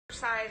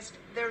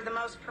They're the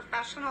most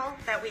professional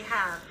that we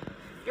have.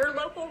 Your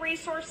local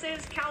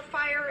resources, CAL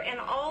FIRE, and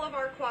all of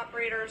our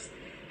cooperators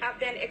have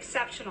been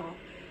exceptional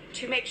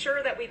to make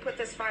sure that we put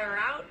this fire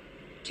out,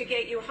 to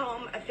get you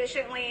home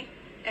efficiently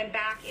and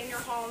back in your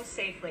home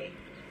safely.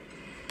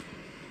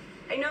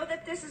 I know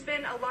that this has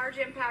been a large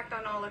impact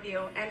on all of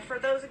you, and for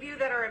those of you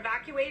that are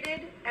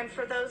evacuated, and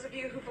for those of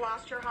you who've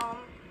lost your home,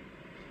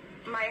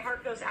 my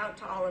heart goes out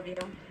to all of you.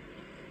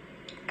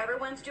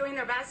 Everyone's doing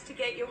their best to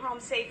get you home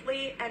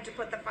safely and to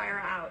put the fire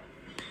out.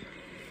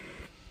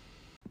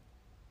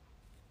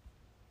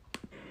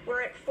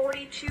 We're at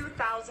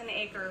 42,000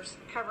 acres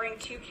covering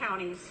 2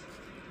 counties.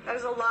 That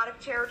is a lot of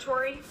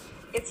territory.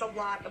 It's a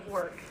lot of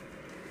work.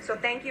 So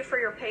thank you for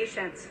your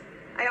patience.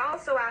 I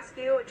also ask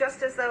you,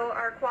 just as though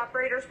our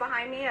cooperators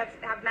behind me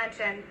have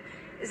mentioned,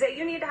 is that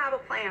you need to have a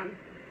plan.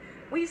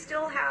 We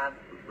still have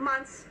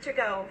months to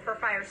go for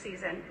fire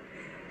season.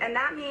 And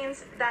that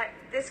means that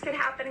this could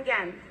happen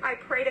again. I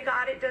pray to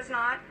God it does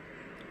not,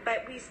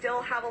 but we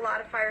still have a lot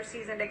of fire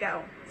season to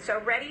go. So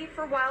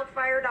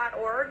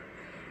readyforwildfire.org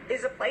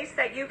is a place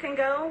that you can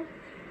go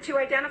to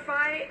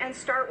identify and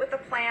start with a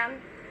plan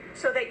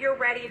so that you're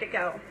ready to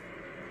go.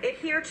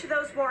 Adhere to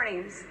those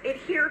warnings.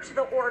 Adhere to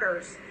the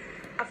orders.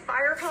 A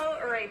fire hose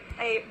or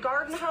a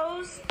garden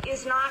hose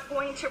is not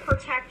going to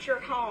protect your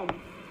home.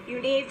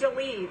 You need to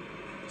leave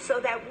so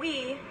that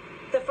we,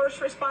 the first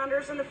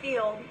responders in the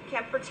field,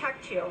 can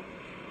protect you.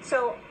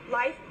 So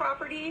life,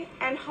 property,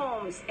 and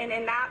homes, and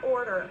in that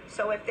order.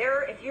 So if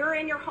you're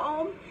in your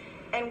home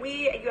and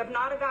you have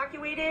not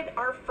evacuated,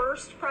 our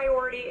first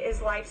priority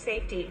is life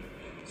safety.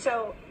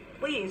 So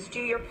please do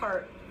your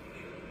part.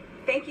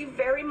 Thank you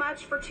very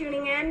much for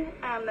tuning in.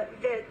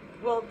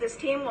 This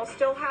team will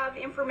still have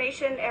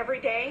information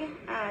every day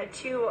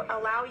to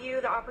allow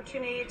you the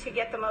opportunity to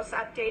get the most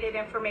updated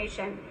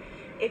information.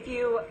 If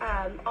you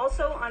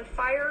also on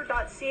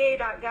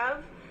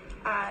fire.ca.gov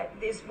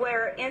is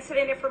where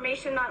incident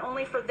information, not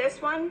only for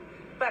this one,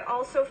 but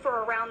also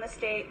for around the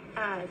state,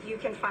 you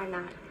can find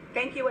that.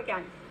 Thank you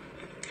again.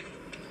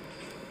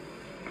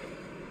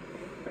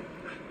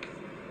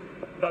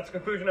 That's the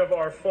conclusion of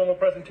our formal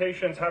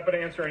presentations. Happy to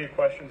answer any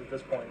questions at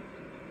this point.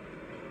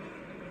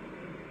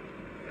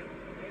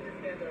 I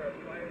understand there are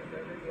fires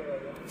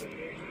everywhere along the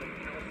edge of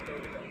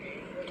Calistoga and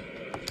Angwen. Can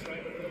you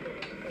describe a little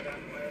bit of that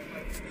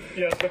firefight?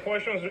 Yes, the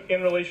question was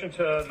in relation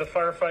to the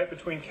firefight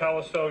between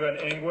Calistoga and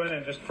Angwen,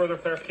 and just further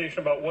clarification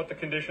about what the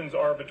conditions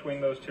are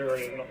between those two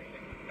areas. And I'll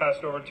pass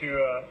it over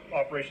to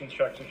Operations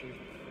Jackson Chief.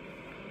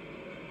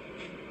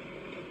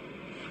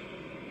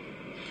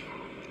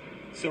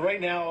 So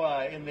right now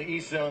in the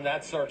East Zone,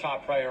 that's our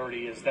top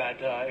priority, is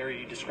that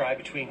area you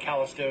described between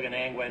Calistoga and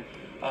Angwen.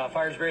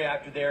 Fire is very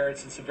active there.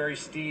 It's a very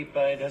steep,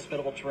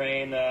 inhospitable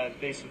terrain,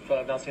 base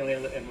of Mount St.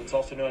 Helena, and what's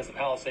also known as the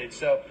Palisades.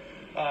 So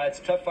it's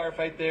a tough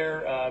firefight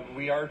there.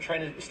 We are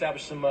trying to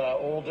establish some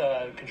old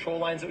control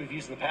lines that we've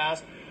used in the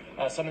past.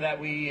 Some of that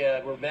we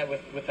were met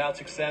without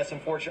success,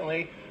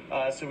 unfortunately.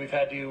 So we've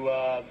had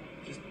to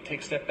just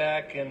take a step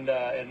back and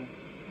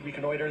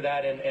reconnoiter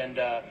that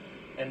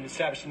and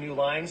establish some new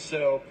lines.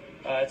 So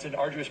it's an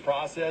arduous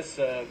process.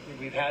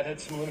 We've had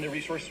some limited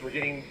resources. We're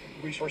getting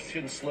resources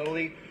in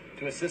slowly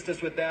to assist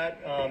us with that.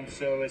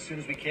 So as soon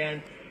as we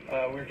can,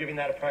 we're giving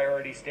that a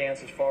priority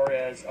stance as far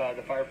as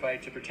the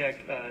firefight to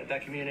protect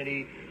that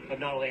community of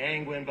not only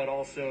Angwen, but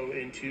also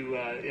into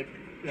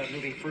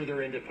moving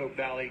further into Pope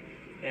Valley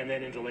and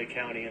then into Lake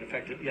County and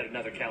affect yet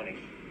another county.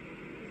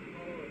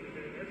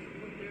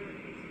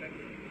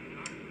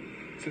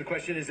 So the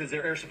question is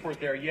there air support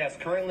there? Yes,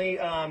 currently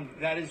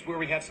that is where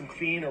we have some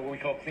clean, or what we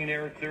call clean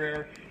air, clear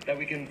air, that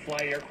we can fly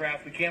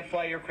aircraft. We can't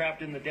fly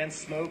aircraft in the dense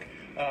smoke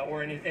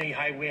or in any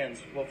high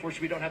winds. Well,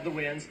 fortunately, we don't have the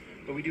winds,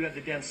 but we do have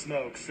the dense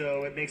smoke.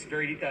 So it makes it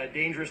very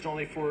dangerous, not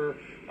only for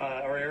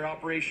our air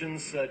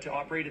operations to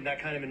operate in that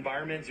kind of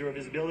environment, zero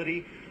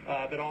visibility,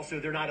 but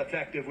also they're not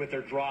effective with their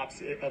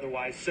drops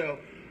otherwise. So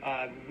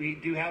we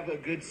do have a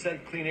good set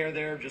of clean air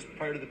there. Just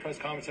prior to the press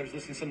conference, I was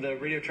listening to some of the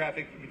radio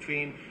traffic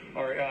between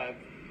our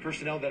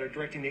personnel that are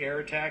directing the air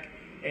attack,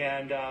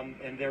 and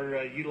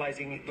they're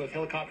utilizing both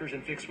helicopters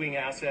and fixed-wing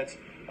assets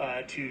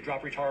to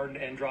drop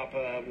retardant and drop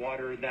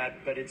water.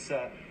 But it's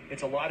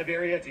a lot of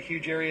area. It's a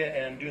huge area,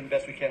 and doing the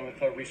best we can with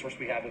the resource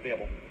we have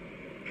available.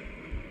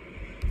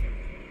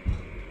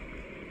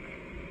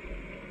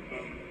 I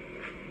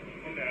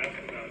wanted to ask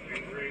about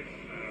injuries.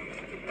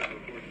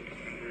 Reports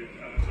of injuries.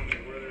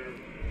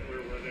 Where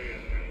were they,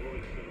 and what were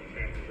the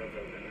circumstances of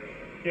those injuries?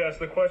 Yes,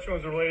 the question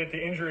was related to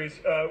injuries.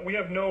 We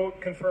have no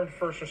confirmed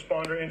first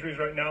responder injuries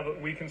right now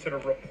that we consider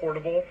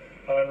reportable.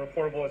 And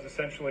reportable is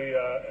essentially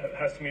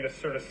has to meet a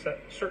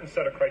certain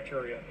set of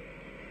criteria.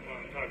 Well,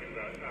 I'm talking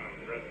about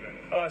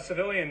residents.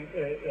 Civilian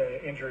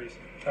injuries.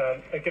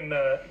 I can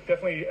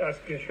definitely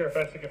ask Sheriff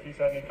Essick if he's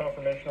had any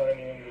confirmation on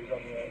any injuries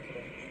on the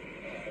incident.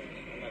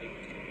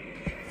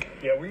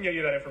 Yeah, we can get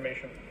you that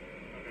information.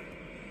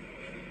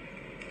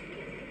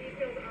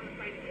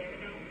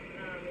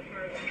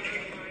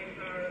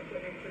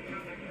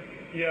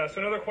 Yeah,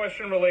 so another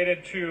question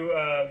related to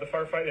the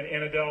firefight in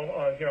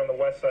Annandale here on the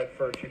west side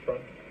for Chief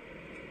Brun.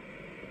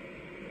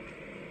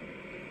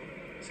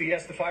 So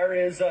yes, the fire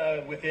is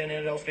within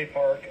Annandale State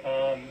Park.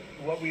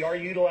 What we are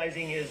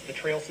utilizing is the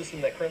trail system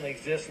that currently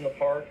exists in the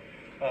park.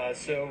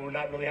 So we're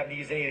not really having to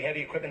use any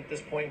heavy equipment at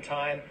this point in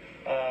time.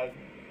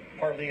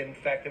 Partly in the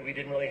fact that we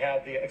didn't really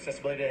have the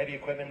accessibility to heavy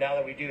equipment. Now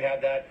that we do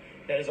have that,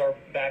 that is our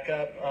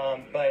backup.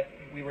 But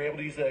we were able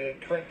to use the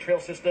current trail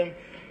system,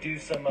 do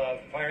some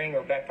firing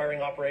or backfiring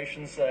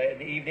operations in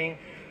the evening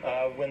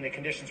when the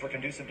conditions were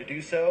conducive to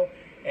do so.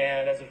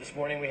 And as of this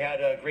morning, we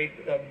had a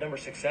great number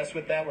of success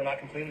with that. We're not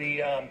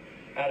completely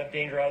out of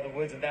danger, out of the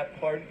woods in that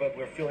part, but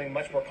we're feeling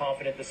much more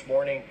confident this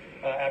morning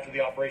after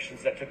the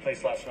operations that took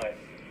place last night.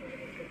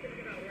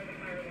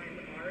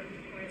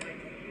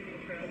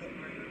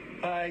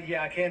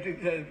 Yeah, I can't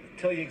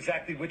tell you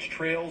exactly which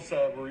trails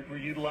were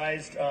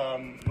utilized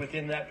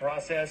within that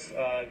process.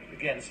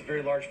 Again, it's a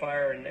very large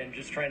fire, and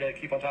just trying to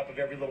keep on top of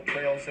every little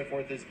trail and so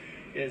forth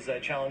is a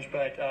challenge.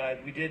 But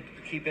we did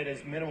keep it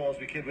as minimal as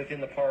we could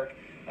within the park,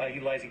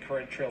 utilizing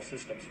current trail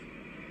systems.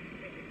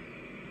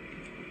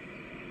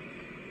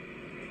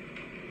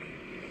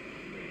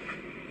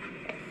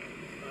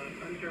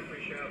 I'm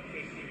Jeffrey Schaub,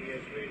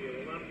 KCBS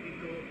Radio. A lot of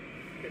people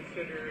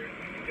consider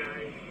you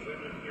guys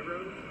women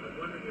heroes. I'm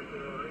wondering if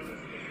there are any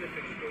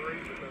specific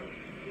stories about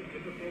the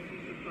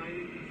difficulties of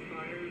fighting these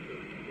fires, or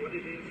what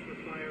it is for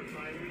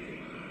firefighters.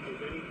 Is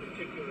there any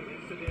particular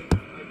incident?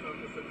 I talked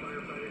to some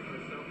firefighters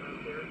myself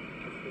out there.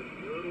 It's been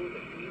brutal,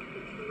 the heat,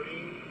 the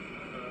terrain,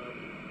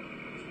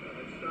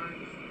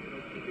 starting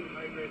to, keeping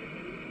hydrated.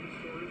 Any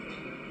stories on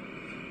that?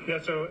 Yeah,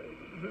 so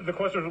the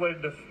question is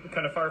related to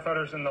kind of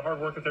firefighters and the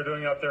hard work that they're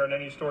doing out there, and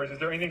any stories. Is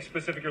there anything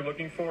specific you're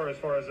looking for as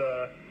far as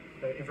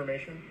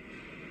information?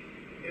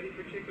 Any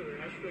particular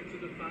aspects of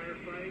the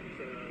firefight,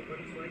 what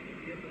it's like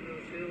to be up in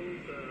those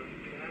hills,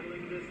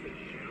 battling this, the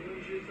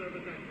challenges of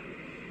it, that kind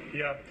of thing?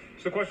 Yeah.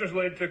 So the question is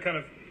related to kind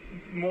of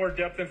more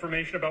depth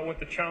information about what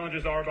the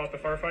challenges are about the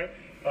firefight.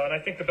 And I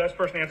think the best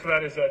person to answer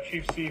that is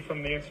Chief C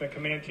from the Incident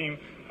Command Team.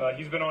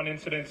 He's been on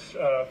incidents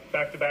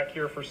back-to-back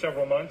here for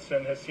several months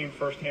and has seen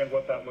firsthand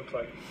what that looks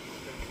like.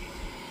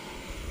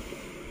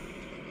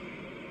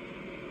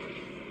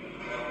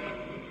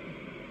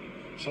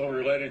 So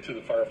related to the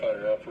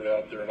firefighter effort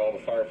out there and all the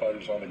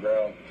firefighters on the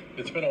ground,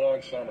 it's been a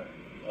long summer.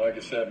 Like I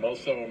said,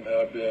 most of them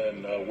have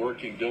been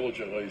working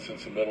diligently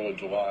since the middle of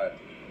July.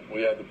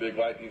 We had the big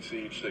lightning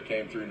siege that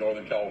came through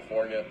Northern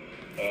California.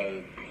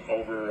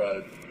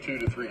 Over 200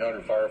 to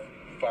 300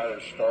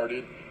 fires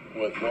started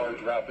with large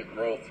rapid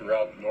growth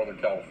throughout Northern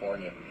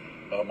California.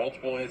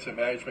 Multiple incident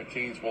management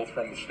teams, both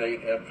from the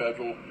state and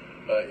federal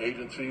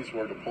agencies,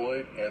 were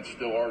deployed and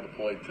still are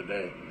deployed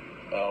today.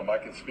 I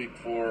can speak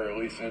for at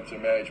least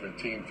Incident Management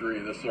Team 3.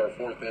 This is our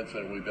fourth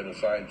incident we've been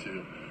assigned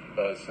to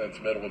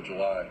since middle of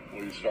July.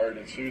 We started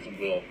in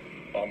Susanville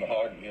on the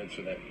hog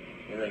incident.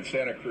 We were in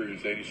Santa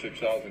Cruz,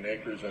 86,000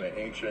 acres in an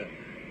ancient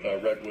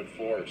redwood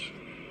forest.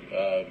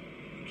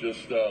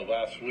 Just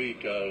last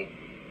week,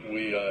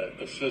 we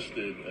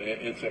assisted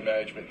Incident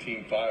Management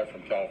Team 5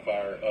 from CAL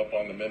FIRE up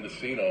on the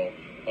Mendocino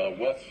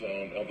west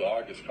zone of the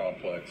August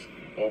complex.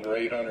 Over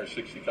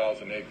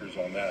 860,000 acres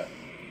on that.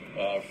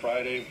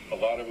 Friday, a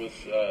lot of us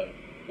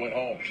went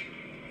home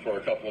for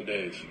a couple of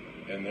days,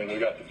 and then we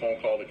got the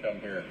phone call to come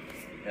here.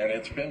 And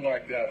it's been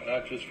like that,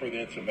 not just for the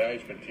incident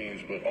management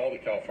teams, but all the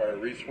CAL FIRE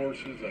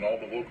resources and all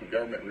the local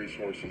government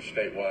resources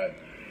statewide.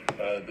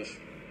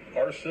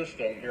 Our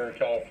system here in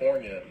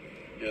California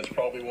is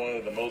probably one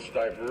of the most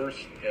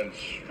diverse and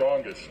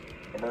strongest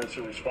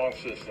emergency response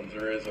systems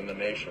there is in the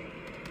nation.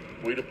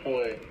 We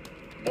deploy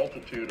a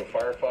multitude of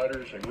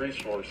firefighters and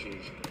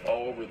resources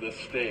all over this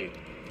state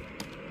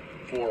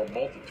for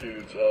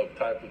multitudes of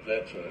type of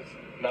incidents,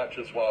 not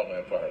just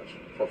wildland fires,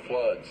 for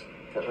floods,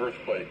 for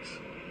earthquakes.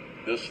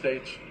 This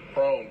state's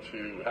prone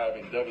to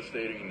having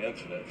devastating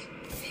incidents.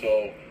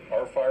 So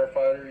our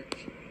firefighters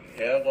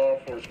and law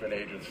enforcement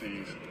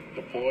agencies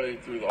deploy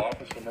through the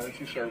Office of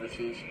Emergency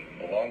Services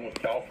along with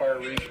CAL FIRE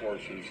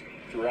resources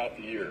throughout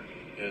the year.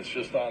 It's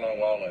just not on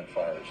wildland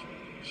fires.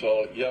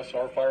 So yes,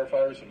 our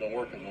firefighters have been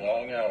working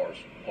long hours,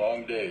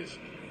 long days.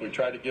 We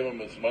try to give them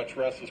as much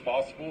rest as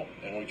possible,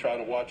 and we try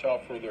to watch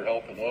out for their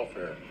health and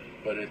welfare.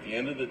 But at the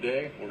end of the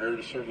day, we're here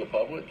to serve the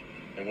public,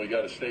 and we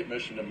got a state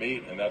mission to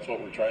meet, and that's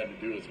what we're trying to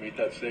do, is meet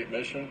that state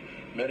mission,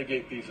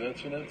 mitigate these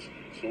incidents,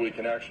 so we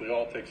can actually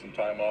all take some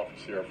time off and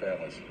see our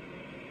families.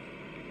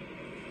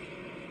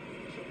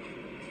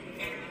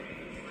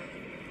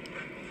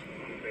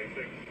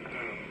 Basics. I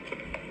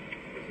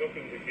was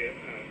hoping to get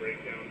a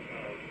breakdown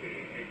of the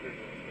acreage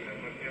in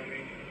Sonoma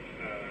County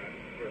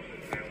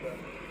versus Napa.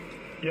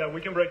 Yeah,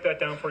 we can break that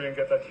down for you and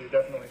get that to you,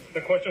 definitely.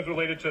 The question is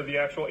related to the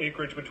actual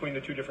acreage between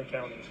the two different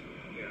counties.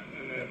 Yeah,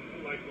 and then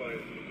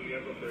likewise, do you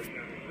have a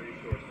breakdown of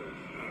resources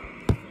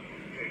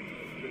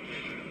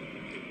between the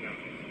two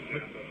counties,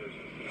 Napa versus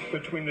Sonoma?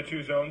 Between the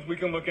two zones? We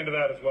can look into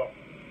that as well.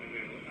 And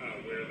then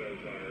where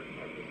those are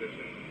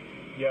positioned?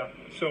 Yeah,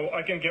 so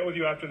I can get with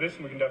you after this,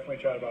 and we can definitely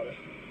chat about it.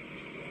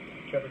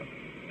 Kevin?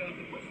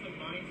 What's the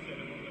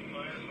mindset of the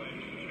firefighters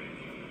in terms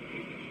of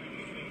making sure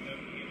this thing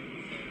doesn't get any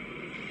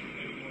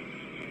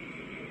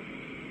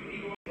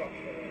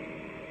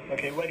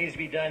Okay, what needs to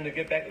be done to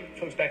get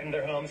folks back into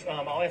their homes?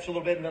 I'll answer a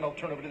little bit, and then I'll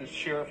turn over to the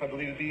sheriff. I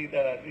believe it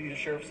would be the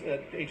sheriff's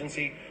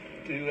agency,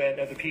 to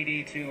the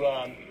PD,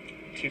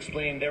 to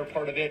explain their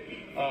part of it.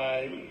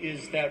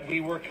 Is that we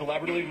work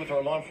collaboratively with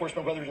our law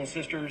enforcement brothers and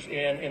sisters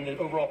in the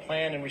overall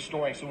plan and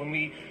restoring. So when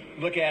we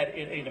look at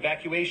an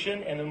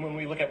evacuation, and then when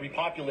we look at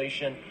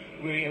repopulation,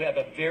 we have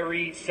a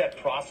very set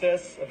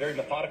process, a very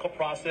methodical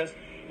process,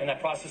 and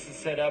that process is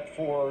set up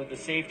for the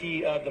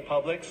safety of the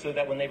public, so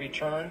that when they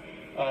return,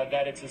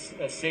 that it's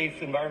a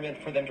safe environment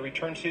for them to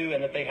return to,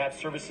 and that they have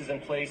services in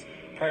place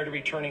prior to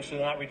returning, so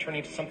they're not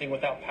returning to something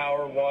without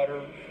power,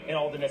 water, and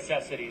all the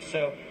necessities.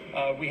 So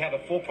we have a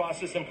full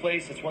process in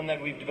place. It's one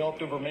that we've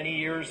developed over many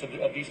years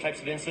of these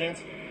types of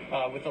incidents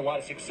with a lot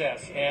of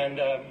success, and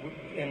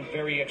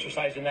very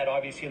exercised in that,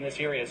 obviously, in this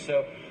area.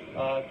 So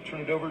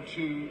turn it over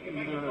to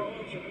either...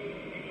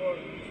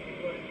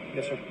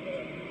 Yes, sir.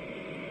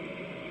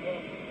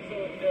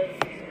 So does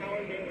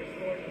power being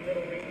restored in the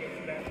middle ring,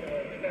 is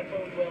that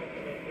bode well for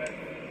the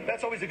residents?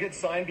 That's always a good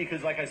sign,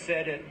 because, like I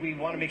said, we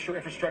want to make sure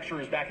infrastructure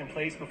is back in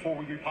place before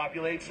we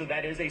repopulate. So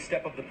that is a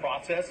step of the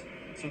process.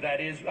 So that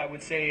is, I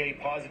would say, a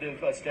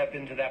positive step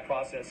into that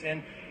process.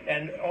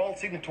 And all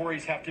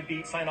signatories have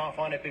to sign off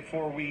on it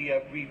before we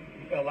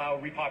allow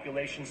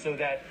repopulation, so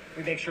that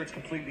we make sure it's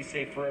completely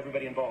safe for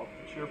everybody involved.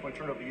 Sheriff, I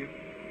turn it over to you.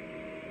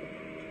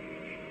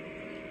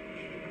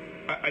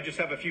 I just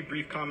have a few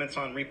brief comments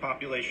on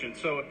repopulation.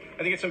 So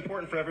I think it's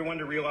important for everyone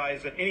to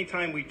realize that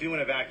anytime we do an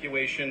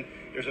evacuation,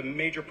 there's a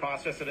major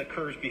process that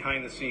occurs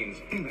behind the scenes.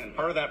 And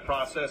part of that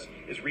process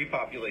is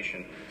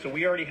repopulation. So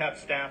we already have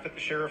staff at the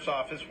Sheriff's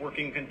Office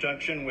working in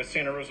conjunction with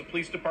Santa Rosa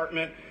Police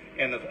Department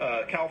and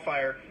the CAL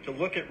FIRE to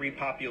look at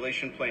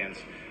repopulation plans.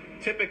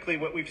 Typically,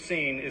 what we've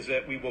seen is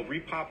that we will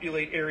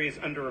repopulate areas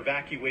under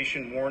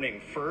evacuation warning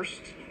first,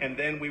 and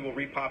then we will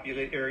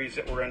repopulate areas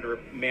that were under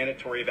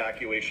mandatory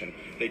evacuation.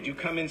 They do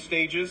come in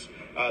stages.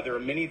 There are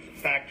many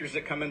factors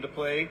that come into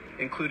play,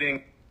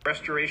 including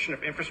restoration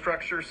of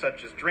infrastructure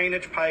such as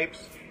drainage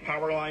pipes,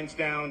 power lines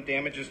down,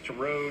 damages to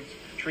roads,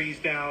 trees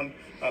down.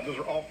 Those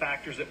are all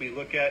factors that we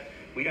look at.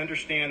 We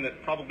understand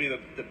that probably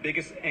the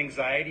biggest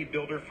anxiety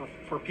builder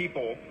for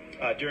people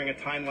during a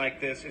time like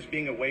this is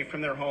being away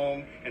from their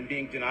home and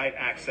being denied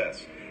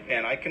access.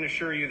 And I can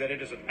assure you that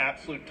it is an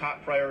absolute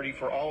top priority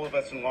for all of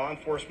us in law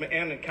enforcement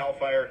and in CAL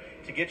FIRE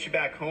to get you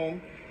back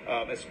home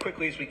as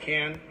quickly as we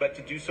can, but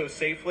to do so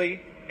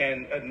safely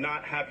and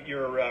not have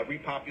your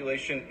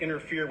repopulation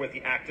interfere with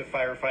the active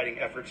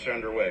firefighting efforts that are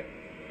underway.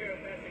 Sheriff,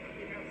 can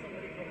you have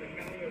somebody from the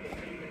county or the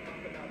city to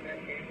talk about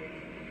that damage,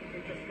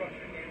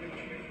 infrastructure damage?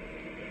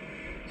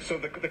 So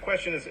the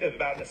question is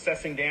about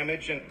assessing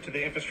damage to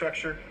the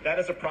infrastructure. That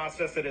is a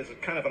process that is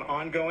kind of an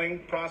ongoing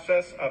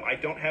process. I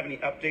don't have any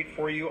update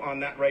for you on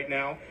that right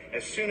now.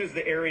 As soon as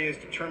the area is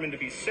determined to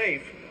be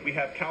safe, we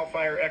have CAL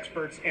FIRE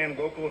experts and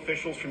local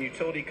officials from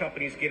utility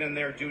companies get in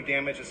there, do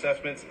damage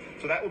assessments.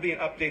 So that will be an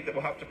update that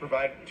we'll have to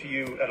provide to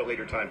you at a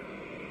later time.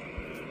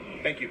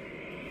 Thank you.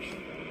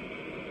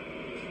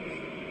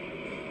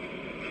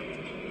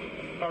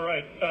 All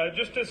right.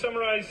 Just to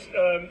summarize,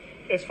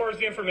 as far as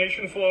the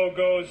information flow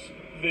goes,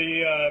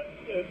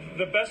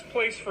 the best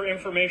place for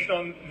information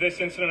on this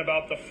incident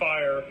about the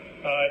fire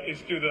is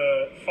through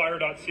the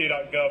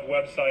fire.ca.gov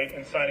website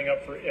and signing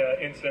up for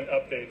incident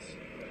updates.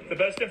 The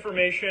best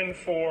information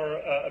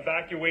for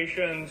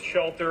evacuations,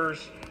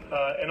 shelters,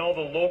 and all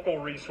the local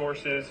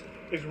resources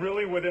is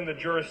really within the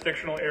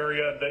jurisdictional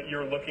area that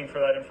you're looking for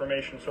that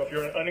information. So if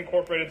you're in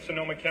unincorporated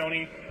Sonoma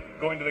County,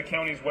 going to the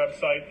county's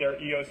website, their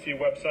EOC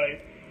website.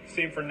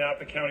 Same for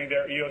Napa County,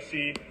 their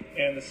EOC,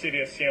 and the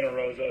city of Santa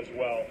Rosa as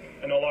well.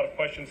 I know a lot of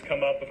questions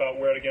come up about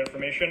where to get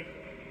information.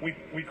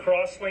 We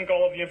cross-link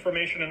all of the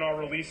information in our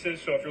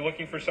releases, so if you're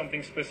looking for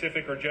something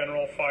specific or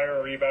general, fire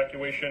or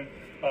evacuation,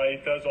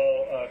 it does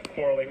all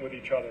correlate with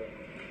each other.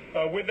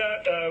 With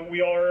that,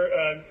 we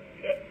are,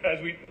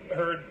 as we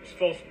heard,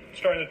 still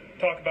starting to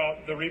talk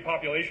about the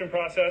repopulation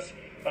process.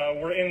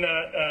 We're in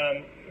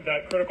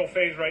that critical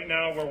phase right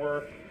now where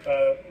we're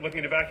looking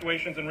at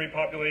evacuations and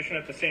repopulation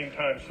at the same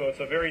time. So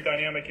it's a very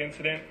dynamic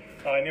incident,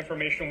 and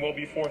information will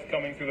be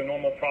forthcoming through the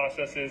normal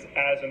processes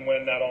as and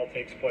when that all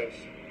takes place.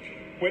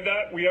 With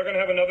that, we are going to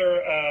have another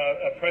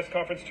a press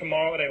conference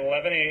tomorrow at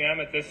 11 a.m.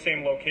 at this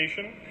same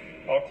location.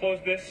 I'll close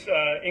this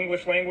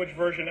English language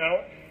version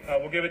out.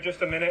 We'll give it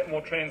just a minute, and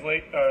we'll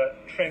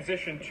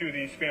transition to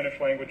the Spanish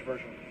language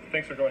version.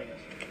 Thanks for joining us.